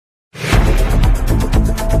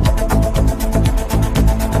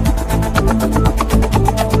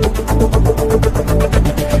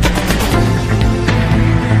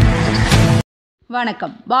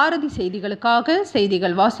வணக்கம். பாரதி செய்திகளுக்காக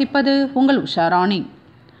செய்திகள் வாசிப்பது உங்கள் உஷாராணி.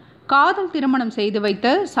 காதல் திருமணம் செய்து வைத்த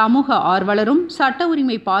சமூக ஆர்வலரும் சட்ட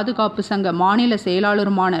உரிமை பாதுகாப்பு சங்க மாநில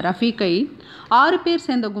செயலாளருமான ரஃபீக்கை 6 பேர்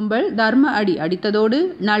சேர்ந்த கும்பல் தர்ம அடி அடித்ததோடு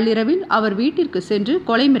நள்ளிரவில் அவர் வீட்டிற்கு சென்று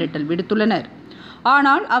கொலை மிரட்டல் விடுத்துள்ளனர்.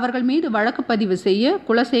 ஆனால் அவர்கள் மீது வழக்கு பதிவு செய்ய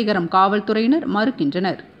குலசேகரம் காவல்துறையினர்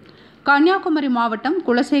மறுக்கின்றனர். கன்னியாகுமரி மாவட்டம்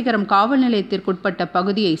குலசேகரம் காவல் நிலையத்திற்குட்பட்ட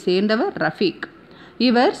பகுதியை சேர்ந்தவர் ரஃபீக்.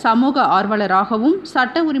 இவர் சமூக ஆர்வலராகவும்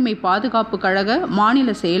சட்ட உரிமை பாதுகாப்பு கழக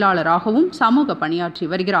மாநில செயலாளராகவும் சமூக பணியாற்றி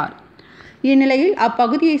வருகிறார். இந்நிலையில்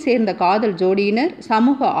அப்பகுதியை சேர்ந்த காதல் ஜோடியினர்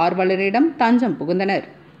சமூக ஆர்வலரிடம் தஞ்சம் புகுந்தனர்.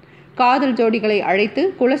 காதல் ஜோடிகளை அழைத்து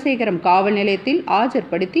குலசேகரம் காவல் நிலையத்தில்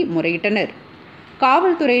ஆஜர்படுத்தி முறையிட்டனர்.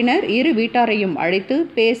 காவல்துறையினர் இரு வீட்டாரையும் அழைத்து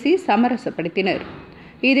பேசி சமரசப்படுத்தினர்.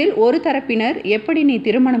 இதில் ஒரு தரப்பினர் எப்படி நீ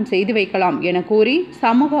திருமணம் செய்து வைக்கலாம் என கூறி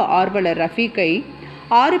சமூக ஆர்வலர் ரஃபீக்கை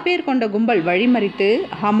 6 பேர் கொண்ட கும்பல் வழிமறித்து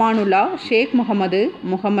ஹமானுல்லா, ஷேக்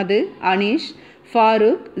முகமது, அனீஷ்,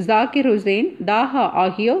 ஃபாரூக், ஜாகிர் ஹுசேன், தாஹா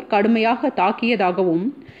ஆகியோர் கடுமையாக தாக்கியதாகவும்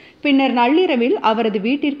பின்னர் நள்ளிரவில் அவரது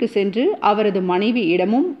வீட்டிற்கு சென்று அவரது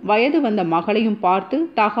மனைவியிடமும் வயது வந்த மகளையும் பார்த்து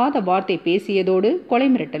தகாத வார்த்தை பேசியதோடு கொலை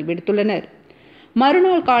மிரட்டல் விடுத்துள்ளனர்.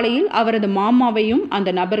 மறுநாள் காலையில் அவரது மாமாவையும்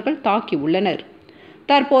அந்த நபர்கள் தாக்கி உள்ளனர்.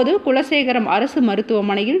 தற்போது குலசேகரம் அரசு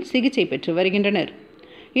மருத்துவமனையில் சிகிச்சை பெற்று வருகின்றனர்.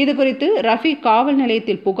 இதுகுறித்து ரஃபீக் காவல்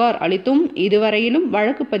நிலையத்தில் புகார் அளித்தும் இதுவரையிலும்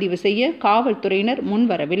வழக்கு பதிவு செய்ய காவல்துறையினர்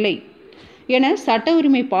முன்வரவில்லை என சட்ட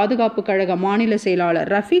உரிமை பாதுகாப்பு கழக மாநில செயலாளர்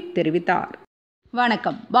ரஃபீக் தெரிவித்தார்.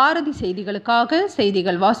 வணக்கம். பாரதி செய்திகளுக்காக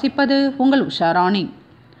செய்திகள் வாசிப்பது உங்கள் உஷாராணி.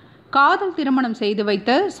 காதல் திருமணம் செய்து வைத்த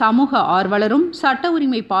சமூக ஆர்வலரும் சட்ட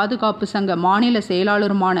உரிமை பாதுகாப்பு சங்க மாநில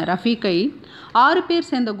செயலாளருமான ரஃபீக்கை 6 பேர்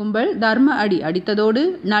சேர்ந்த கும்பல் தர்ம அடி அடித்ததோடு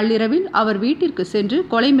நள்ளிரவில் அவர் வீட்டிற்கு சென்று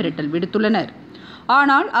கொலை மிரட்டல் விடுத்துள்ளனர்.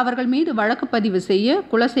 ஆனால் அவர்கள் மீது வழக்கு பதிவு செய்ய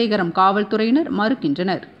குலசேகரம் காவல்துறையினர்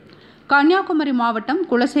மறுக்கின்றனர். கன்னியாகுமரி மாவட்டம்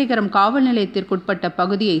குலசேகரம் காவல் நிலையத்திற்குட்பட்ட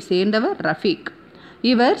பகுதியை சேர்ந்தவர் ரஃபீக்.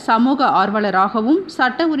 இவர் சமூக ஆர்வலராகவும்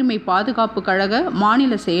சட்ட உரிமை பாதுகாப்பு கழக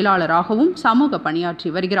மாநில செயலாளராகவும் சமூக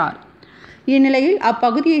பணியாற்றி வருகிறார். இந்நிலையில்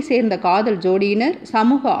அப்பகுதியை சேர்ந்த காதல் ஜோடியினர்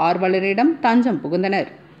சமூக ஆர்வலரிடம் தஞ்சம் புகுந்தனர்.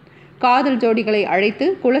 காதல் ஜோடிகளை அழைத்து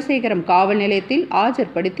குலசேகரம் காவல் நிலையத்தில்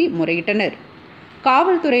ஆஜர்படுத்தி முறையிட்டனர்.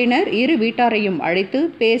 காவல்துறையினர் இரு வீட்டாரையும் அழைத்து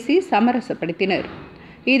பேசி சமரசப்படுத்தினர்.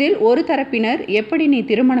 இதில் ஒரு தரப்பினர் எப்படி நீ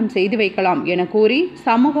திருமணம் செய்து வைக்கலாம் என கூறி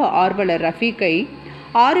சமூக ஆர்வலர் ரஃபீக்கை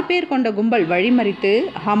 6 பேர் கொண்ட கும்பல் வழிமறித்து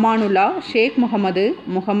ஹமானுல்லா, ஷேக்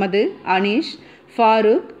முகமது, அனீஷ்,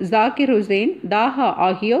 ஃபாரூக், ஜாகிர் ஹுசேன், தாஹா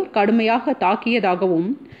ஆகியோர் கடுமையாக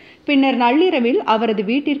தாக்கியதாகவும் பின்னர் நள்ளிரவில் அவரது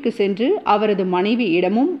வீட்டிற்கு சென்று அவரது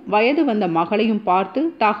மனைவியிடமும் வயது வந்த மகளையும் பார்த்து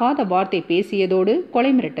தகாத வார்த்தை பேசியதோடு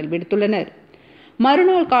கொலை மிரட்டல் விடுத்துள்ளனர்.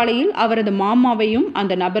 மறுநாள் காலையில் அவரது மாமாவையும்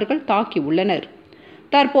அந்த நபர்கள் தாக்கி உள்ளனர்.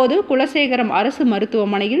 தற்போது குலசேகரம் அரசு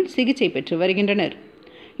மருத்துவமனையில் சிகிச்சை பெற்று வருகின்றனர்.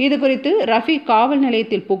 இதுகுறித்து ரஃபீக் காவல்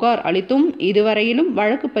நிலையத்தில் புகார் அளித்தும் இதுவரையிலும்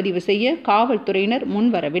வழக்கு பதிவு செய்ய காவல்துறையினர்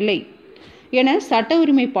முன்வரவில்லை என சட்ட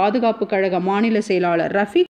உரிமை பாதுகாப்பு கழக மாநில செயலாளர் ரஃபீக்